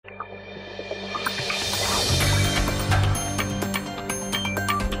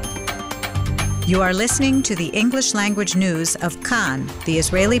You are listening to the English language news of Kan, the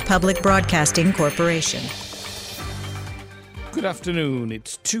Israeli Public Broadcasting Corporation. Good afternoon.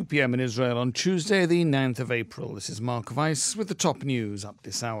 It's 2 p.m. in Israel on Tuesday, the 9th of April. This is Mark Weiss with the top news up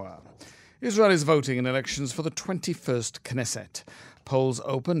this hour. Israel is voting in elections for the 21st Knesset. Polls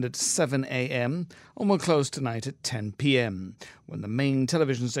opened at 7 a.m. and will close tonight at 10 p.m, when the main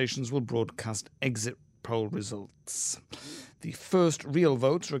television stations will broadcast exit poll results. The first real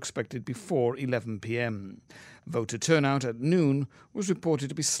votes are expected before 11 p.m. Voter turnout at noon was reported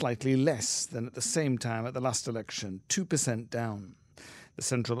to be slightly less than at the same time at the last election, 2% down. The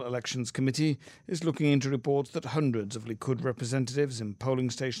Central Elections Committee is looking into reports that hundreds of Likud representatives in polling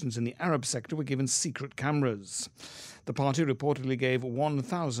stations in the Arab sector were given secret cameras. The party reportedly gave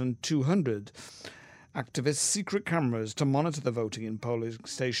 1,200 activists secret cameras to monitor the voting in polling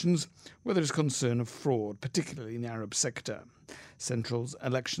stations where there is concern of fraud, particularly in the Arab sector. Central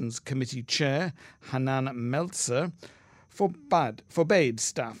Elections Committee Chair Hanan Meltzer forbade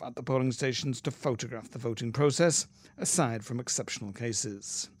staff at the polling stations to photograph the voting process, aside from exceptional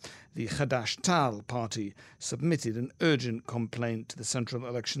cases. The Hadash-Tal party submitted an urgent complaint to the Central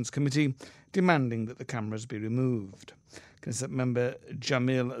Elections Committee, demanding that the cameras be removed. Knesset member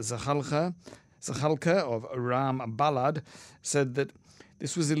Jamil Zachalka of Ram Balad said that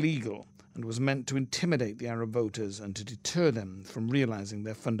this was illegal and was meant to intimidate the Arab voters and to deter them from realizing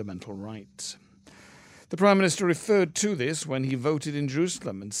their fundamental rights. The Prime Minister referred to this when he voted in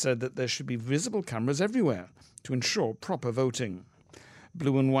Jerusalem and said that there should be visible cameras everywhere to ensure proper voting.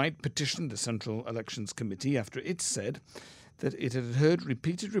 Blue and White petitioned the Central Elections Committee after it said that it had heard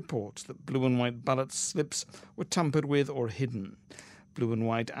repeated reports that blue and white ballot slips were tampered with or hidden. Blue and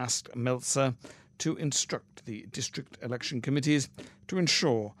White asked Meltzer to instruct the district election committees to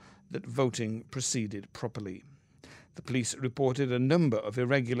ensure that voting proceeded properly. The police reported a number of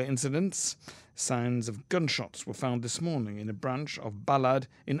irregular incidents. Signs of gunshots were found this morning in a branch of Balad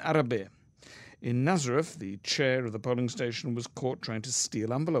in Arabeh. In Nazareth, the chair of the polling station was caught trying to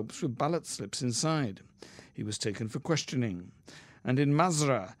steal envelopes with ballot slips inside. He was taken for questioning. And in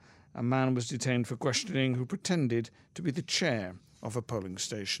Masra, a man was detained for questioning who pretended to be the chair of a polling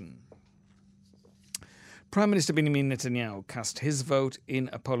station. Prime Minister Benjamin Netanyahu cast his vote in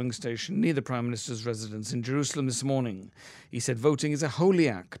a polling station near the Prime Minister's residence in Jerusalem this morning. He said voting is a holy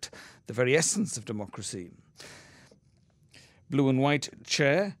act, the very essence of democracy. Blue and White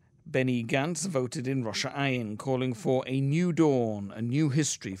Chair Benny Gantz voted in Rosh Hashanah, calling for a new dawn, a new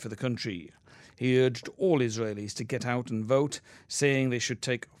history for the country. He urged all Israelis to get out and vote, saying they should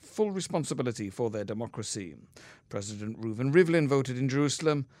take full responsibility for their democracy. President Reuven Rivlin voted in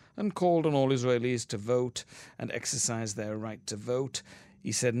Jerusalem and called on all Israelis to vote and exercise their right to vote.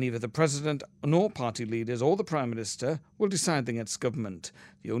 He said neither the president nor party leaders or the prime minister will decide the next government.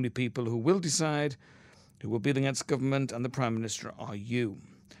 The only people who will decide who will be the next government and the prime minister are you.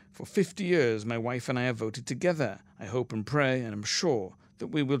 For 50 years, my wife and I have voted together. I hope and pray, and I'm sure that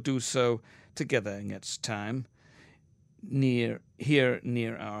we will do so together in its time, near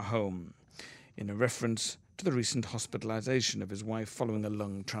our home, in a reference to the recent hospitalization of his wife following a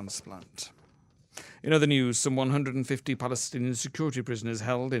lung transplant. In other news, some 150 Palestinian security prisoners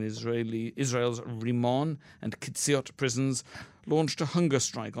held in Israel's Rimon and Kitziot prisons launched a hunger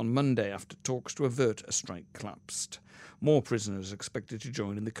strike on Monday after talks to avert a strike collapsed. More prisoners are expected to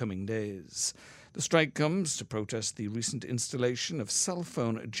join in the coming days. The strike comes to protest the recent installation of cell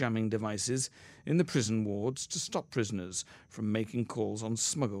phone jamming devices in the prison wards to stop prisoners from making calls on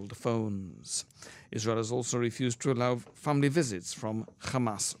smuggled phones. Israel has also refused to allow family visits from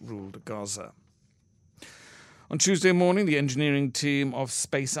Hamas-ruled Gaza. On Tuesday morning, the engineering team of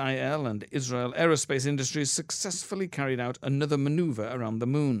Space IL and Israel Aerospace Industries successfully carried out another maneuver around the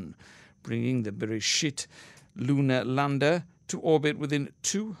moon, bringing the Bereshit lunar lander to orbit within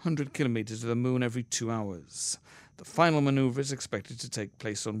 200 kilometers of the moon every 2 hours. The final maneuver is expected to take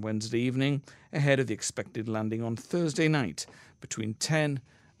place on Wednesday evening, ahead of the expected landing on Thursday night between 10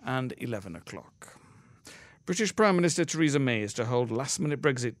 and 11 o'clock. British Prime Minister Theresa May is to hold last-minute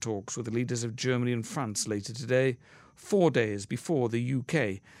Brexit talks with the leaders of Germany and France later today, 4 days before the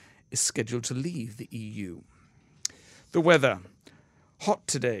UK is scheduled to leave the EU. The weather. Hot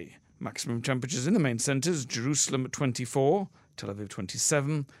today. Maximum temperatures in the main centres: Jerusalem at 24, Tel Aviv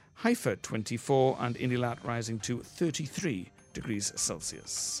 27, Haifa 24, and in Eilat rising to 33 degrees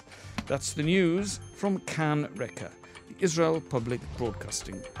Celsius. That's the news from Kan Reka, the Israel Public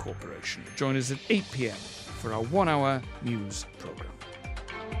Broadcasting Corporation. Join us at 8 p.m. for our 1-hour news programme.